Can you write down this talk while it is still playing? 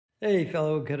Hey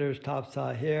fellow woodcutters, Top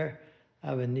Saw here. I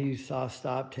have a new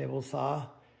SawStop Table saw.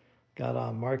 Got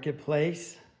on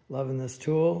Marketplace. Loving this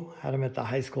tool. Had them at the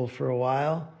high school for a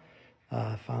while.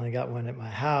 Finally got one at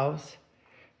my house.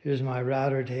 Here's my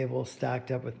router table stacked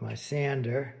up with my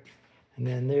sander. And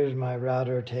then there's my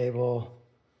router table.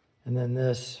 And then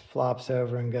this flops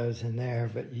over and goes in there.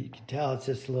 But you can tell it's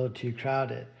just a little too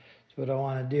crowded. So what I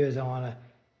want to do is I want to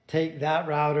take that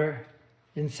router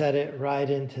and set it right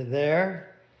into there.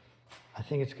 I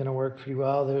think it's going to work pretty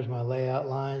well. There's my layout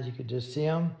lines. You could just see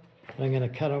them. And I'm going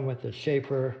to cut them with the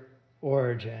shaper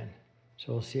origin.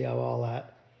 So we'll see how all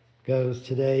that goes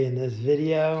today in this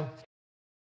video.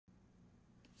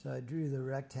 So I drew the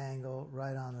rectangle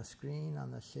right on the screen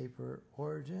on the shaper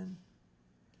origin.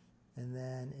 And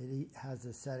then it has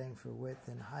a setting for width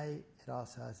and height. It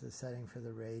also has a setting for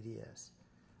the radius.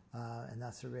 And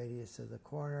that's the radius of the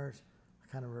corners.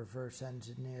 Kind of reverse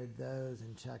engineered those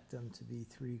and checked them to be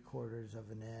 3/4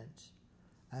 of an inch.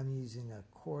 I'm using a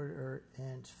 1/4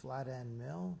 inch flat end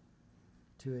mill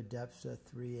to a depth of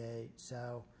 3/8.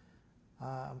 So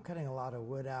I'm cutting a lot of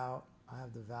wood out. I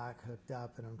have the vac hooked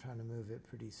up and I'm trying to move it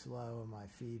pretty slow on my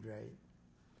feed rate.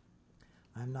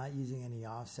 I'm not using any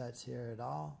offsets here at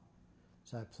all.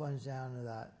 So I plunge down to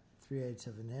that 3/8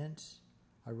 of an inch.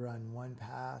 I run one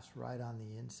pass right on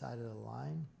the inside of the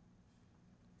line.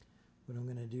 What I'm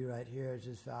going to do right here is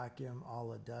just vacuum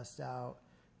all the dust out,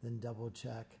 then double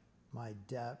check my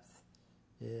depth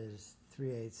is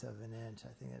 3/8 of an inch. I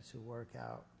think that should work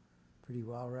out pretty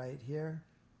well right here.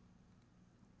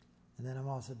 And then I'm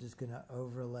also just going to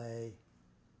overlay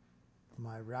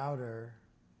my router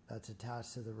that's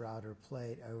attached to the router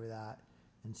plate over that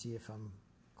and see if I'm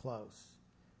close.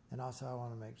 And also I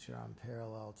want to make sure I'm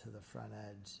parallel to the front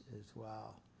edge as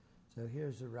well. So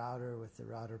here's the router with the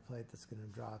router plate that's going to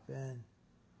drop in.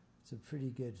 It's a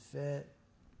pretty good fit.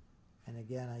 And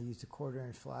again, I used a 1/4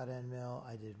 inch flat end mill.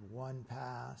 I did one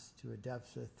pass to a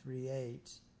depth of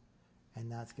 3/8,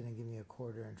 and that's going to give me a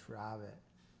 1/4 inch rabbet.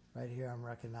 Right here, I'm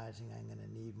recognizing I'm going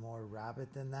to need more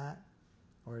rabbet than that,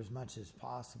 or as much as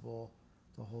possible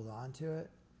to hold on to it.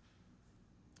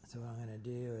 So what I'm going to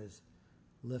do is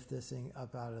lift this thing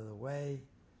up out of the way,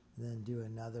 and then do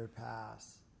another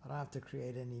pass. I don't have to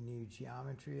create any new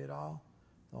geometry at all.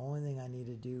 The only thing I need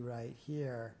to do right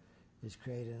here is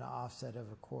create an offset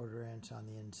of a 1/4 inch on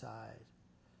the inside.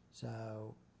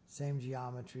 So same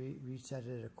geometry, reset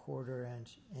it at a 1/4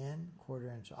 inch in, 1/4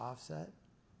 inch offset.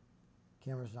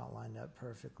 Camera's not lined up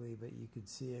perfectly, but you could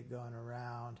see it going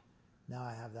around. Now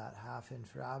I have that 1/2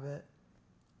 inch rabbet.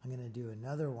 I'm going to do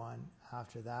another one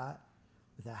after that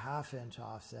with a 1/2 inch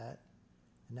offset.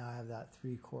 And now I have that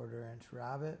 3/4 inch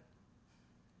rabbet.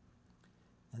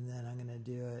 And then I'm going to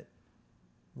do it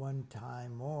one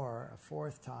time more, a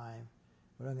 4th time.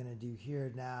 What I'm going to do here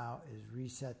now is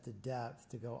reset the depth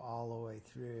to go all the way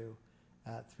through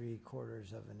at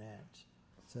 3/4 of an inch.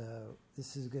 So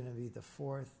this is going to be the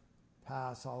 4th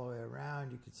pass all the way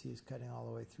around. You can see it's cutting all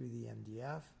the way through the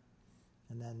MDF.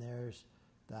 And then there's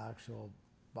the actual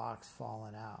box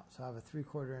falling out. So I have a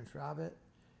 3/4 inch rabbet,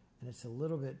 and it's a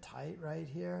little bit tight right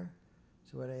here.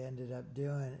 So what I ended up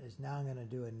doing is now I'm going to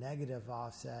do a negative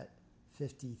offset,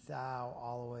 50 thou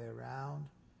all the way around.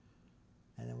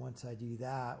 And then once I do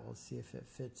that, we'll see if it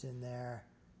fits in there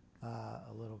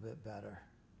a little bit better.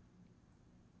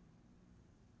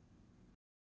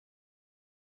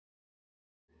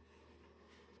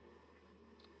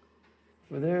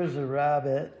 Well, there's a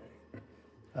rabbet.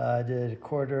 I did a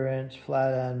 1/4 inch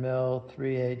flat end mill,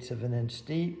 3/8 of an inch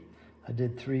deep. I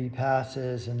did 3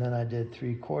 passes, and then I did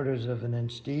 3/4 of an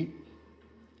inch deep.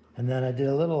 And then I did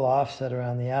a little offset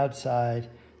around the outside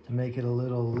to make it a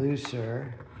little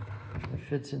looser. It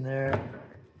fits in there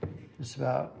just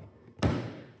about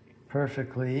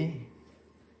perfectly.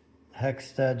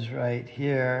 Hex studs right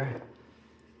here.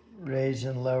 Raise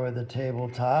and lower the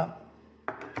tabletop.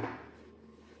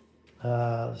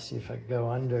 Let's see if I can go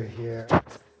under here.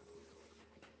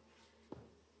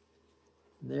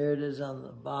 There it is on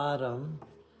the bottom.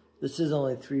 This is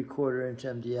only 3/4 inch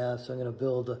MDF, so I'm going to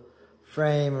build a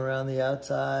frame around the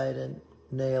outside and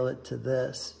nail it to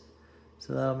this.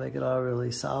 So that'll make it all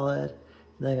really solid.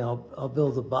 And then I'll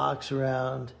build a box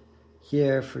around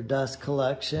here for dust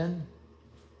collection.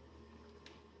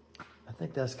 I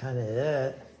think that's kind of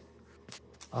it.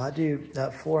 I'll do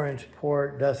that 4-inch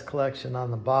port dust collection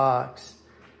on the box.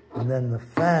 And then the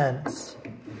fence,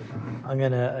 I'm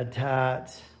going to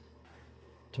attach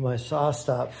to my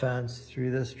SawStop fence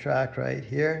through this track right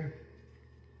here.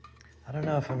 I don't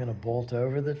know if I'm going to bolt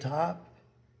over the top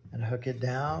and hook it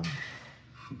down.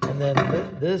 And then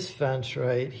this fence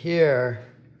right here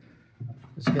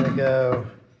is going to go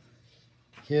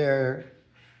here,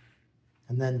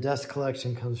 and then dust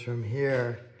collection comes from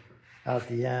here out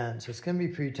the end. So it's going to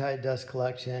be pretty tight dust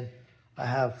collection. I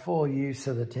have full use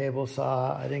of the table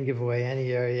saw. I didn't give away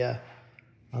any area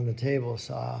on the table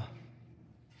saw.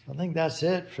 So I think that's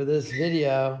it for this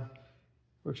video.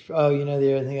 Oh, you know,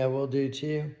 the other thing I will do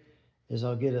too is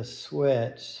I'll get a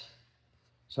switch.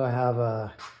 So I have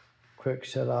a quick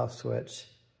shut off switch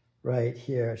right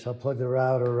here. So I'll plug the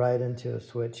router right into a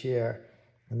switch here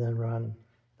and then run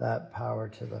that power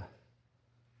to the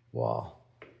wall.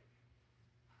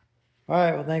 All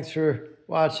right, well, thanks for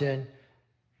watching.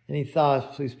 Any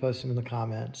thoughts, please post them in the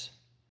comments.